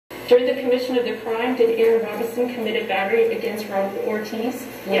During the commission of the crime, did Aaron Robinson commit a battery against Raul Ortiz?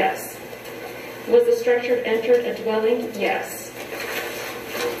 Yes. Was the structure entered a dwelling? Yes.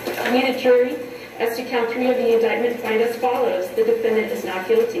 We, the jury, as to count 3 of the indictment, find as follows. The defendant is not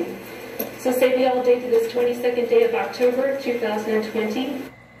guilty. So say the all date to this 22nd day of October, 2020.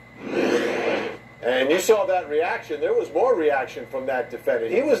 And you saw that reaction. There was more reaction from that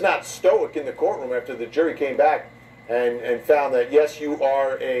defendant. He was not stoic in the courtroom after the jury came back and found that, yes, you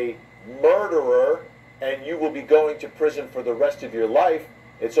are a murderer and you will be going to prison for the rest of your life.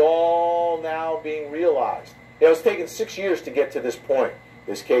 It's all now being realized. You know, it's taken 6 years to get to this point.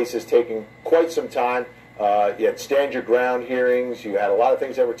 This case is taking quite some time. You had stand your ground hearings. You had a lot of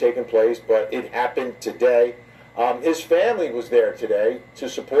things that were taking place, but it happened today. His family was there today to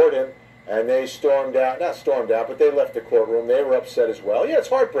support him, and they stormed out, not stormed out, but they left the courtroom. They were upset as well. Yeah, it's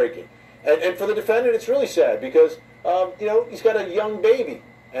heartbreaking. And for the defendant, it's really sad because, you know, he's got a young baby,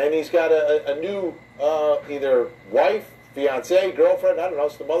 and he's got a new either wife, fiance, girlfriend, I don't know,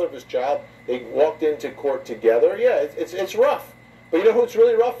 it's the mother of his child. They walked into court together. Yeah, it's rough. But you know who it's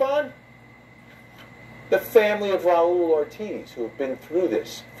really rough on? The family of Raul Ortiz, who have been through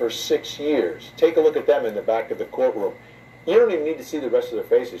this for 6 years. Take a look at them in the back of the courtroom. You don't even need to see the rest of their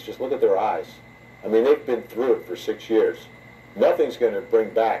faces. Just look at their eyes. I mean, they've been through it for 6 years. Nothing's going to bring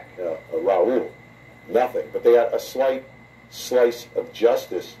back Raul. Nothing. But they got a slight slice of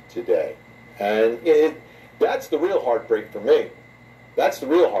justice today. And that's the real heartbreak for me. That's the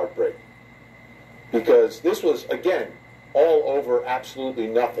real heartbreak. Because this was, again, all over absolutely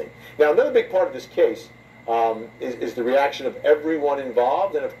nothing. Now, another big part of this case is the reaction of everyone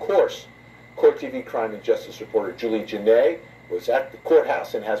involved. And, of course, Court TV crime and justice reporter Julie Janae was at the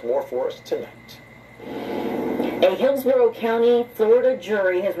courthouse and has more for us tonight. A Hillsborough County, Florida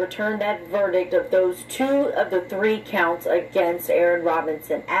jury has returned that verdict of those 2 of the 3 counts against Aaron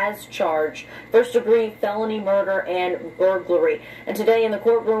Robinson as charged, first-degree felony murder and burglary. And today in the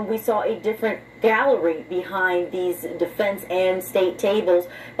courtroom we saw a different gallery behind these defense and state tables.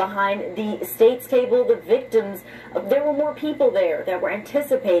 Behind the state's table, the victims, there were more people there that were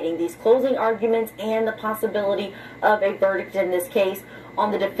anticipating these closing arguments and the possibility of a verdict in this case. On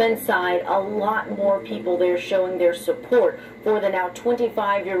the defense side, a lot more people there showing their support for the now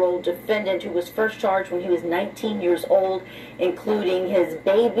 25-year-old defendant who was first charged when he was 19 years old, including his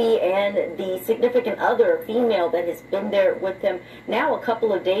baby and the significant other female that has been there with him now a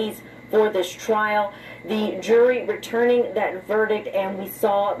couple of days for this trial. The jury returning that verdict, and we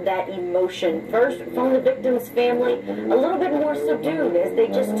saw that emotion first from the victim's family, a little bit more subdued as they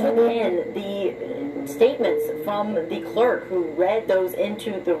just took in the statements from the clerk who read those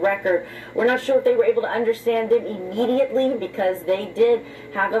into the record. We're not sure if they were able to understand them immediately because they did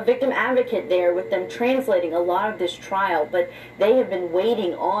have a victim advocate there with them translating a lot of this trial, but they have been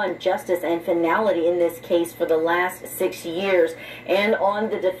waiting on justice and finality in this case for the last 6 years. And on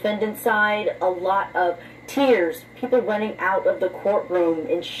the defendant's side, a lot of tears, people running out of the courtroom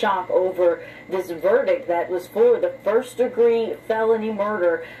in shock over this verdict that was for the first-degree felony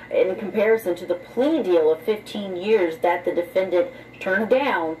murder in comparison to the plea deal of 15 years that the defendant turned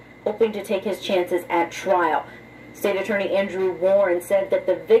down, hoping to take his chances at trial. State Attorney Andrew Warren said that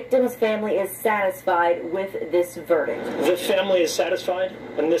the victim's family is satisfied with this verdict. The family is satisfied,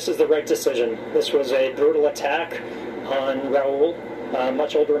 and this is the right decision. This was a brutal attack on Raul, a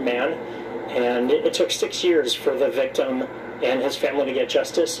much older man, and it took 6 years for the victim and his family to get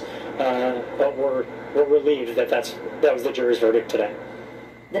justice, but we're relieved that that was the jury's verdict today.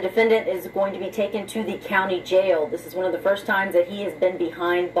 The defendant is going to be taken to the county jail. This is one of the first times that he has been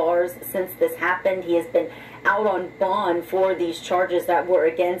behind bars since this happened. He has been out on bond for these charges that were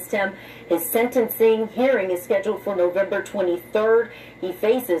against him. His sentencing hearing is scheduled for November 23rd. He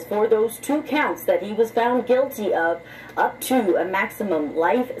faces, for those 2 counts that he was found guilty of, up to a maximum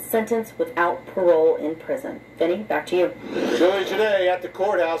life sentence without parole in prison. Vinny, back to you. Julie today at the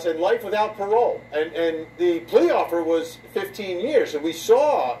courthouse, and life without parole. And the plea offer was 15 years. And we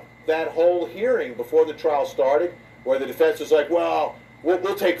saw that whole hearing before the trial started where the defense was like, well,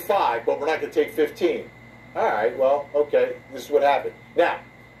 we'll take 5, but we're not going to take 15. All right, well, okay, this is what happened. Now,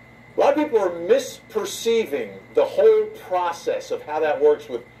 a lot of people are misperceiving the whole process of how that works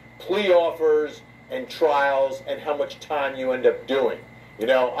with plea offers and trials and how much time you end up doing. You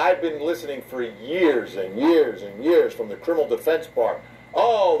know, I've been listening for years and years and years from the criminal defense bar.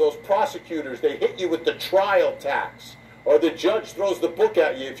 Oh, those prosecutors, they hit you with the trial tax. Or the judge throws the book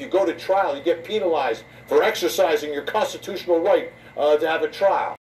at you. If you go to trial, you get penalized for exercising your constitutional right to have a trial.